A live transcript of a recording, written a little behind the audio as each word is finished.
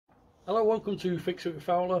Hello, welcome to Fix It with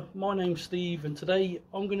Fowler. My name's Steve and today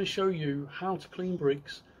I'm going to show you how to clean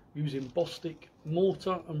bricks using Bostik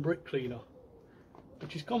mortar and brick cleaner,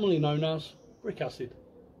 which is commonly known as brick acid.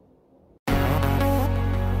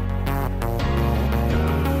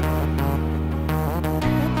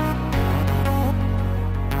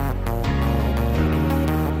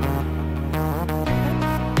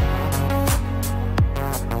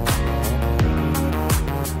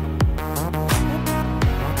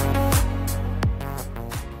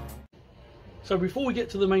 So before we get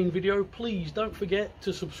to the main video, please don't forget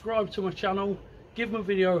to subscribe to my channel, give my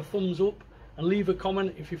video a thumbs up and leave a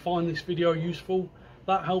comment if you find this video useful.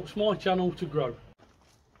 That helps my channel to grow.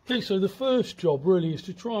 Okay, so the first job really is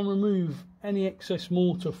to try and remove any excess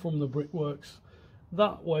mortar from the brickworks.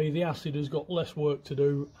 That way the acid has got less work to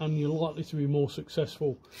do and you're likely to be more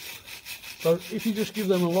successful. So if you just give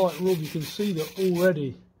them a light rub, you can see that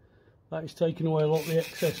already that is taking away a lot of the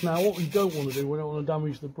excess. Now what we don't want to do, we don't want to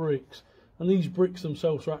damage the bricks. And these bricks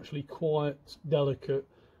themselves are actually quite delicate,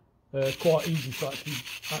 quite easy to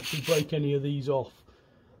actually break any of these off.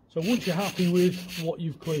 So once you're happy with what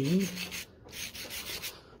you've cleaned,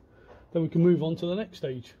 then we can move on to the next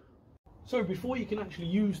stage. So before you can actually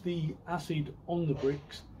use the acid on the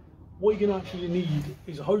bricks, what you're going to actually need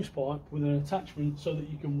is a hose pipe with an attachment so that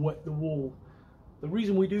you can wet the wall. The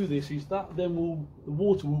reason we do this is that then the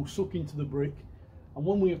water will suck into the brick. And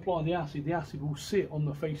when we apply the acid will sit on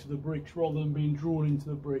the face of the bricks rather than being drawn into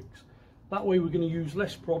the bricks. That way we're going to use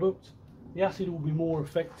less product, the acid will be more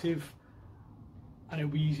effective and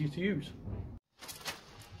it'll be easier to use.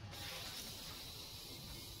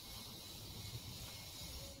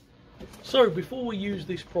 So before we use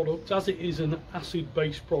this product, as it is an acid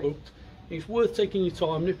based product, it's worth taking your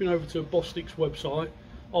time, nipping over to Bostik's website.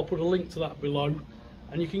 I'll put a link to that below.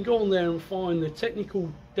 And you can go on there and find the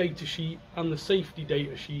technical data sheet and the safety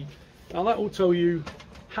data sheet. Now that will tell you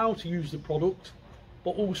how to use the product, but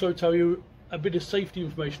also tell you a bit of safety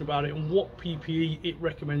information about it and what PPE it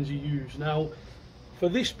recommends you use. Now for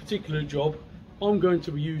this particular job, I'm going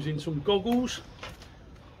to be using some goggles,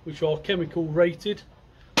 which are chemical rated,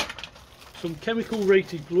 some chemical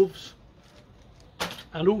rated gloves,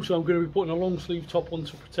 and also I'm going to be putting a long sleeve top on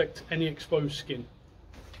to protect any exposed skin.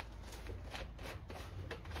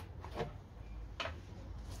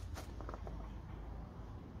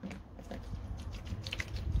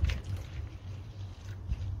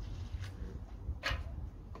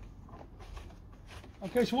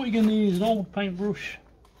 Okay, so what you're going to need is an old paintbrush,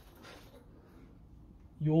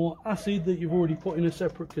 your acid that you've already put in a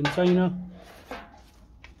separate container,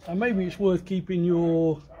 and maybe it's worth keeping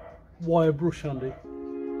your wire brush handy.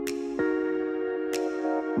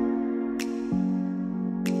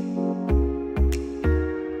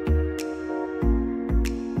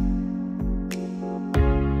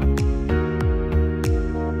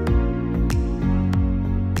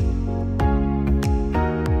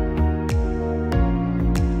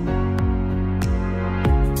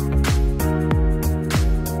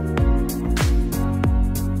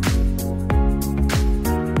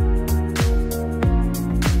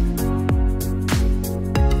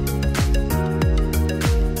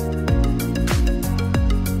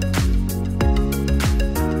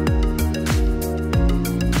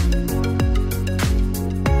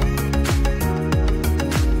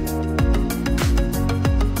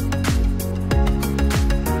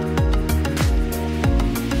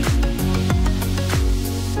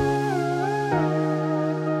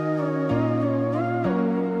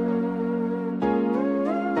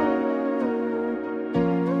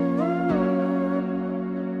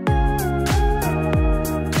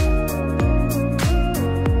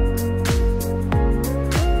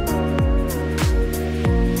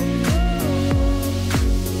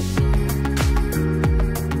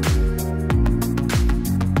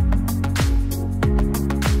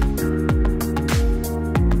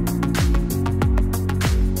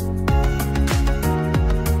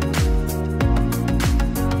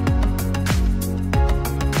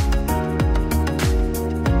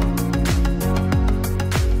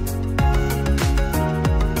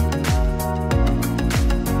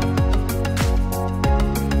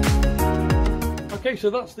 Okay, so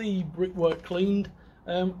that's the brickwork cleaned.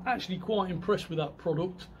 Actually quite impressed with that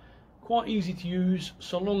product. Quite easy to use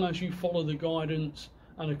so long as you follow the guidance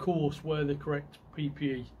and of course wear the correct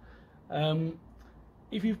PPE.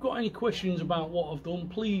 If you've got any questions about what I've done,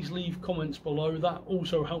 please leave comments below. That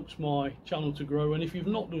also helps my channel to grow, and if you've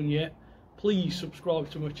not done yet, please subscribe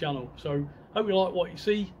to my channel. So hope you like what you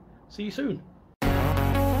see. See you soon.